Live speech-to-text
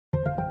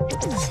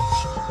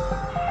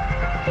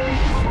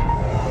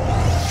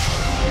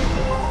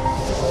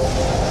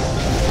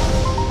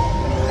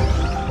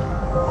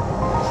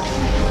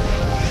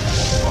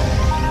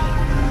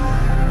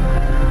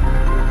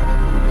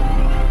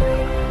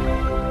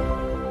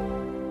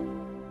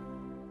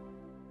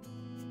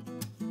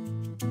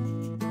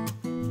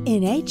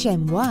In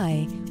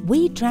HMY,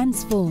 we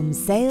transform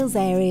sales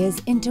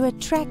areas into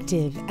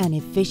attractive and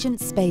efficient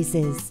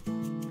spaces.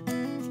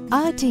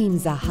 Our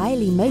teams are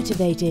highly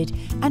motivated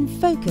and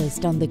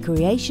focused on the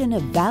creation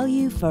of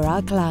value for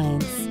our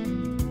clients.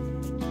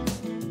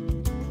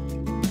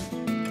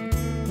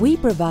 We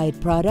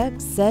provide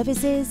products,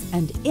 services,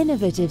 and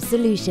innovative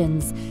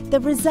solutions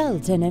that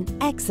result in an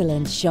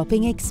excellent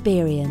shopping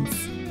experience.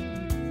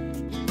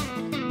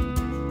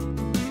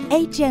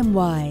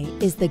 HMY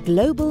is the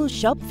global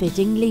shop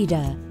fitting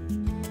leader.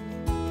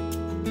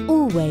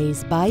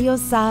 Always by your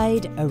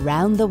side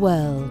around the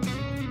world.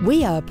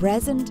 We are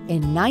present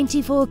in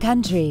 94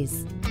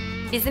 countries.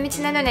 Bizim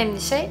için en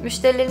önemli şey,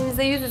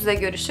 müşterilerimizle yüz yüze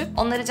görüşüp,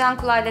 onları can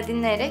kulağıyla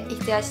dinleyerek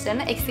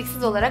ihtiyaçlarını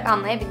eksiksiz olarak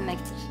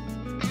anlayabilmektir.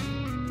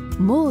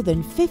 More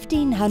than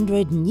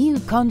 1,500 new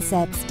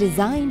concepts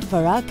designed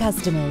for our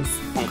customers.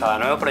 Con cada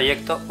nuevo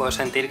proyecto puedo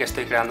sentir que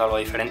estoy creando algo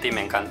diferente y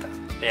me encanta.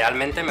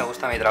 Realmente me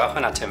gusta mi trabajo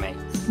en HMY.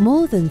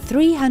 More than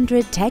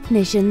 300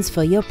 technicians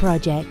for your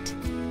project.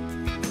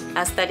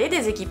 Installer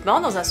des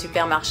équipements dans un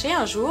supermarché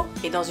un jour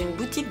et dans une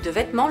boutique de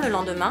vêtements le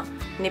lendemain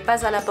n'est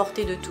pas à la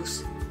portée de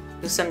tous.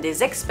 Nous sommes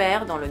des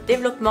experts dans le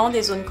développement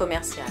des zones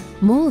commerciales.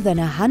 More than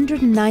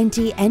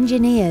 190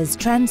 engineers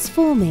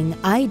transforming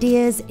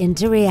ideas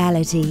into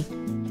reality.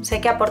 Sé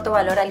que aporto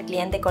valor al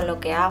cliente con lo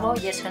que hago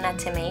y eso en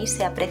HMY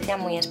se aprecia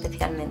muy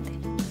especialmente.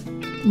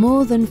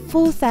 More than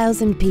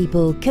 4,000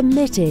 people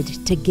committed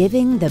to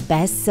giving the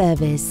best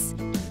service.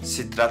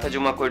 Se trata de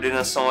uma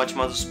coordenação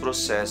ótima dos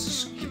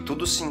processos, que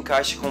tudo se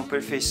encaixe com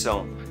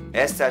perfeição.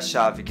 Esta é a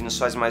chave que nos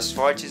faz mais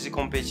fortes e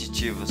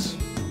competitivos.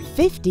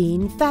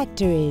 15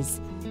 factories,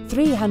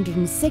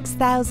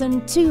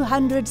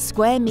 306,200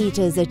 square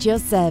meters at your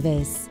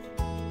service.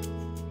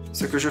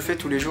 Ce que je fais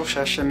tous les jours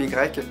chez HMY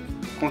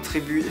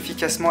contribue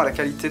efficacement à la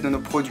qualité de nos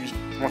produits.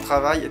 Mon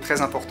travail est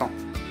très important.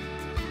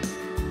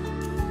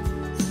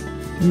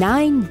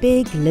 9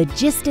 big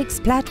logistics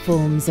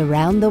platforms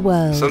around the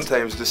world.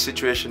 Sometimes the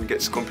situation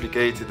gets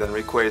complicated and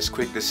requires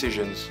quick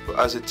decisions, but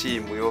as a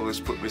team we always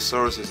put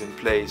resources in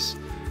place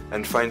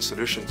and find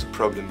solutions to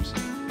problems.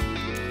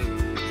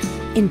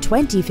 In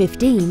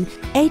 2015,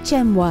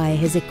 HMY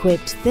has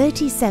equipped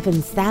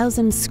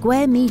 37,000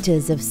 square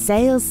meters of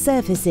sales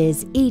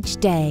surfaces each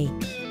day.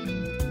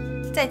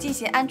 在进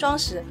行安装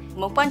时，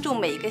我们关注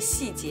每一个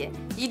细节，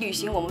以履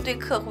行我们对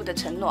客户的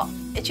承诺。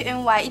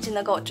HMY 一直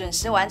能够准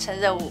时完成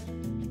任务。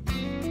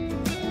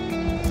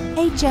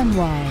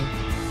HMY,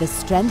 the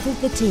strength of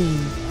the team.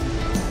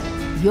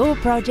 Your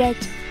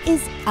project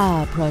is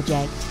our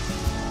project.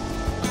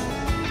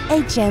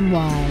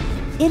 HMY,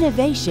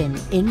 innovation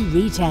in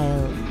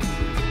retail.